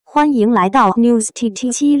欢迎来到 News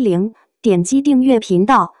TT70，点击订阅频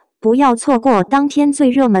道，不要错过当天最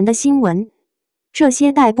热门的新闻。这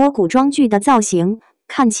些待播古装剧的造型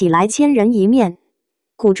看起来千人一面。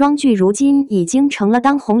古装剧如今已经成了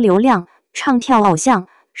当红流量、唱跳偶像、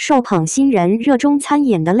受捧新人热衷参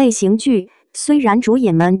演的类型剧。虽然主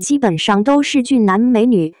演们基本上都是俊男美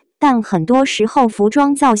女，但很多时候服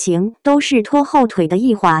装造型都是拖后腿的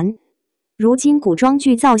一环。如今古装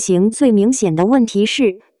剧造型最明显的问题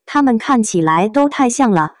是，他们看起来都太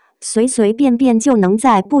像了，随随便便就能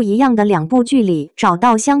在不一样的两部剧里找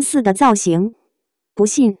到相似的造型。不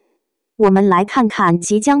信，我们来看看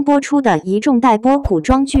即将播出的一众待播古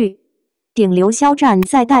装剧。顶流肖战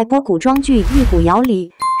在待播古装剧《玉骨遥》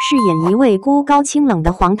里饰演一位孤高清冷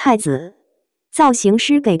的皇太子，造型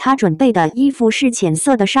师给他准备的衣服是浅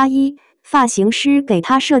色的纱衣，发型师给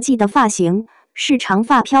他设计的发型是长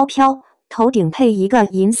发飘飘，头顶配一个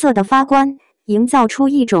银色的发冠，营造出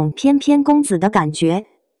一种翩翩公子的感觉。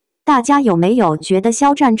大家有没有觉得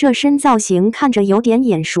肖战这身造型看着有点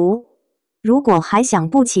眼熟？如果还想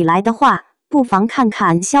不起来的话，不妨看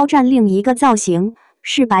看肖战另一个造型，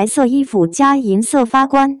是白色衣服加银色发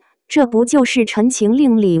冠，这不就是《陈情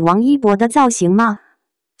令》里王一博的造型吗？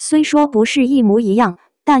虽说不是一模一样，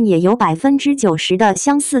但也有90%的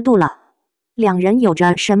相似度了。两人有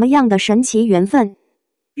着什么样的神奇缘分？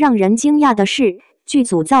让人惊讶的是，剧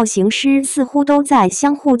组造型师似乎都在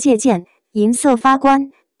相互借鉴，银色发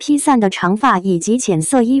冠、披散的长发以及浅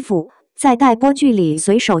色衣服，在待播剧里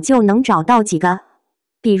随手就能找到几个。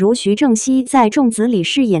比如徐正熙在《仲子》里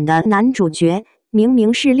饰演的男主角，明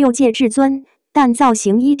明是6界至尊，但造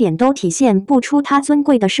型一点都体现不出他尊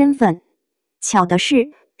贵的身份。巧的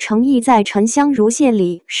是，程毅在《沉香如屑》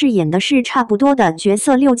里饰演的是差不多的角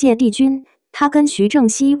色6界帝君，他跟徐正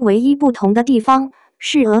熙唯一不同的地方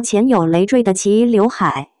是额前有累赘的齐刘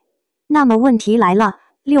海。那么问题来了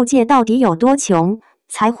，6界到底有多穷，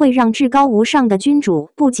才会让至高无上的君主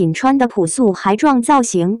不仅穿的朴素还撞造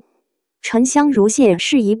型？《沉香如屑》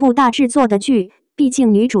是一部大制作的剧，毕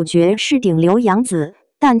竟女主角是顶流杨紫，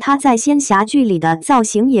但她在仙侠剧里的造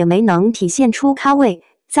型也没能体现出咖位，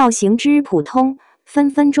造型之普通，分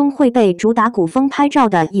分钟会被主打古风拍照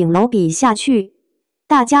的影楼比下去。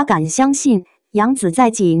大家敢相信杨紫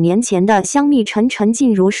在几年前的《香蜜沉沉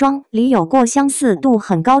烬如霜》里有过相似度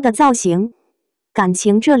很高的造型？感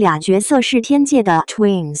情这俩角色是天界的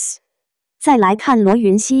twins。 再来看罗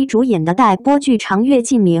云熙主演的待播剧《长月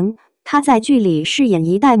烬明》，她在剧里饰演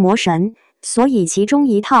一代魔神，所以其中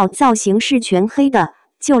一套造型是全黑的，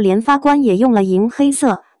就连发冠也用了银黑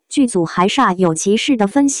色。剧组还煞有其事地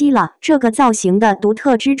分析了这个造型的独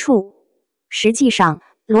特之处。实际上，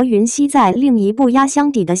罗云熙在另一部压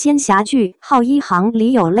箱底的仙侠剧《浩一行》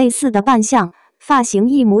里有类似的扮相，发型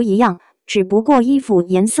一模一样，只不过衣服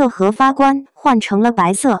颜色和发冠换成了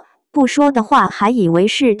白色，不说的话还以为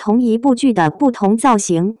是同一部剧的不同造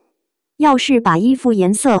型。要是把衣服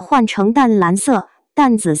颜色换成淡蓝色、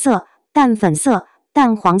淡紫色、淡粉色、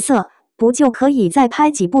淡黄色，不就可以再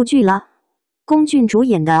拍几部剧了？龚俊主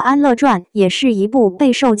演的《安乐传》也是一部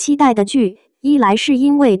备受期待的剧，一来是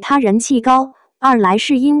因为他人气高，二来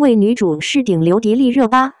是因为女主是顶流迪丽热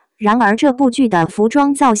巴。然而这部剧的服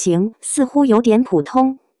装造型似乎有点普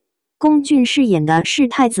通。龚俊饰演的是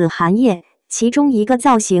太子寒夜，其中一个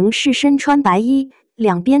造型是身穿白衣，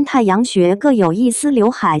两边太阳穴各有一丝刘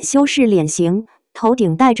海修饰脸型，头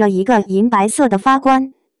顶戴着一个银白色的发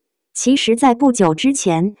冠。其实在不久之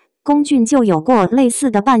前，龚俊就有过类似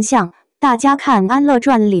的扮相。大家看《安乐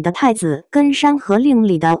传》里的太子跟《山河令》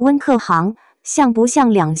里的温客行像不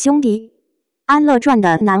像两兄弟？《安乐传》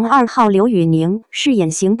的男2号刘宇宁饰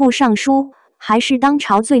演刑部尚书，还是当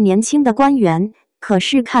朝最年轻的官员，可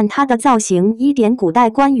是看他的造型一点古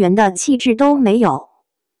代官员的气质都没有。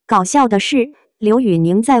搞笑的是，刘宇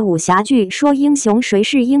宁在武侠剧《说英雄谁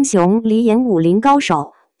是英雄》里演武林高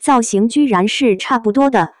手，造型居然是差不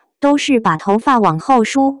多的，都是把头发往后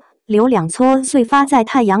梳，留2撮碎发在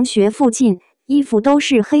太阳穴附近，衣服都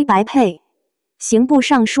是黑白配。刑部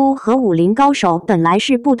尚书和武林高手本来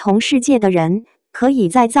是不同世界的人，可以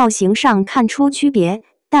在造型上看出区别，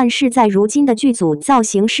但是在如今的剧组造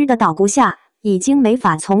型师的捣鼓下，已经没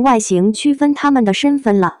法从外形区分他们的身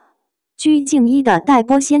份了。鞠婧祎的待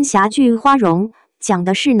播仙侠剧《花容》讲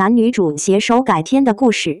的是男女主携手改天的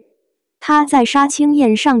故事。她在杀青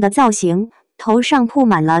宴上的造型，头上铺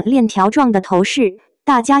满了链条状的头饰，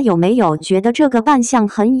大家有没有觉得这个扮相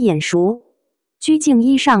很眼熟？鞠婧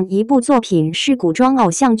祎上一部作品是古装偶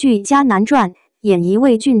像剧《迦南传》，演一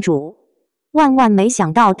位郡主。万万没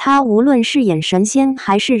想到她无论是演神仙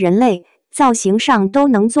还是人类，造型上都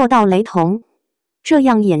能做到雷同。这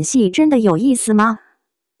样演戏真的有意思吗？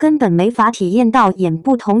根本没法体验到演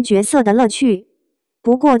不同角色的乐趣。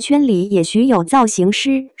不过圈里也许有造型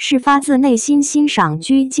师是发自内心欣赏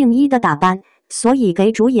鞠婧祎的打扮，所以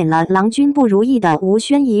给主演了《郎君不如意》的吴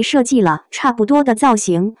宣仪设计了差不多的造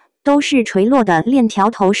型，都是垂落的链条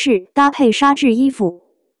头饰搭配纱质衣服。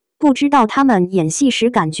不知道他们演戏时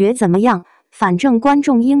感觉怎么样，反正观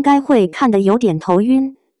众应该会看得有点头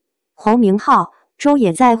晕。侯明昊、周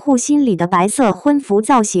也在护心里的白色婚服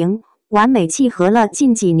造型，完美契合了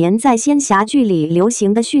近几年在仙侠剧里流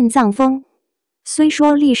行的殉葬风。虽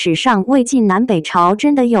说历史上魏晋南北朝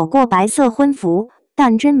真的有过白色婚服，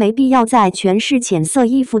但真没必要在全是浅色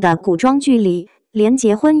衣服的古装剧里，连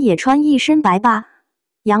结婚也穿一身白吧。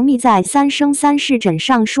杨幂在《三生三世枕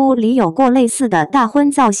上书》里有过类似的大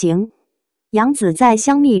婚造型，杨紫在《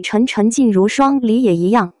香蜜沉沉烬如霜》里也一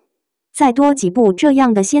样。再多几部这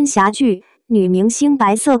样的仙侠剧，女明星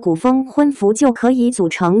白色古风婚服就可以组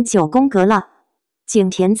成9宫格了。景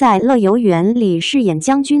甜在《乐游原》里饰演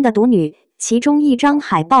将军的独女，其中一张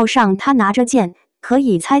海报上她拿着剑，可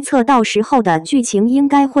以猜测到时候的剧情应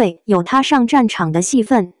该会有她上战场的戏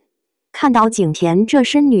份。看到景甜这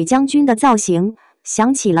身女将军的造型，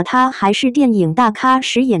想起了她还是电影大咖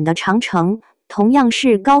时演的长城，同样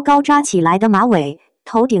是高高扎起来的马尾，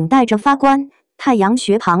头顶戴着发冠，太阳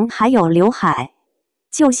穴旁还有刘海。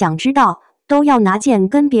就想知道，都要拿剑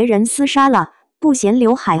跟别人厮杀了，不嫌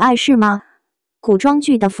刘海碍事吗？古装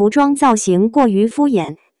剧的服装造型过于敷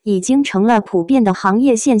衍，已经成了普遍的行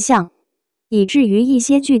业现象，以至于一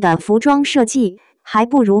些剧的服装设计还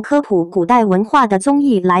不如科普古代文化的综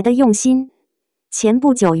艺来得用心。前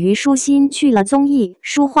不久虞书欣去了综艺《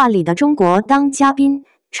书画里的中国》当嘉宾，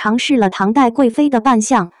尝试了唐代贵妃的扮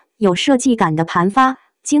相，有设计感的盘发，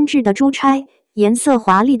精致的珠钗，颜色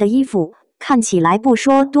华丽的衣服，看起来不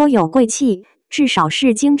说多有贵气，至少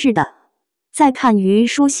是精致的。再看虞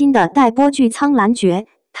书欣的待播剧《苍兰诀》，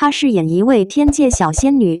她饰演一位天界小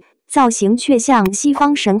仙女，造型却像西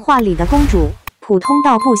方神话里的公主，普通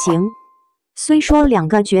到不行。虽说两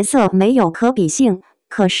个角色没有可比性，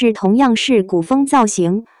可是同样是古风造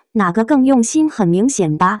型，哪个更用心很明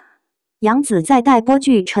显吧。杨紫在待播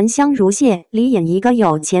剧《沉香如屑》里演一个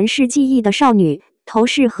有前世记忆的少女，头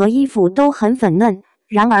饰和衣服都很粉嫩，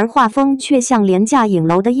然而画风却像廉价影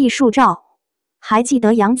楼的艺术照。还记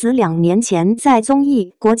得杨紫2年前在综艺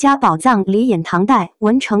《国家宝藏》里演唐代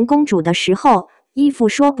文成公主的时候，衣服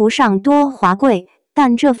说不上多华贵，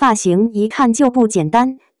但这发型一看就不简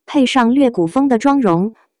单，配上略古风的妆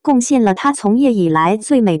容，贡献了她从业以来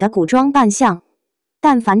最美的古装扮相。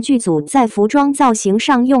但凡剧组在服装造型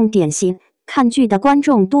上用点心，看剧的观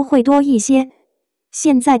众都会多一些。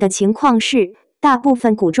现在的情况是，大部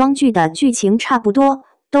分古装剧的剧情差不多，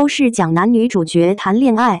都是讲男女主角谈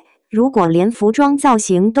恋爱。如果连服装造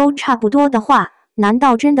型都差不多的话，难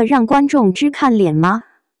道真的让观众只看脸吗？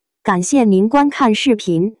感谢您观看视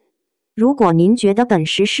频。如果您觉得本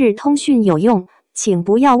时事通讯有用，请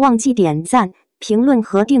不要忘记点赞、评论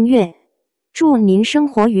和订阅。祝您生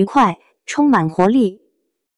活愉快，充满活力。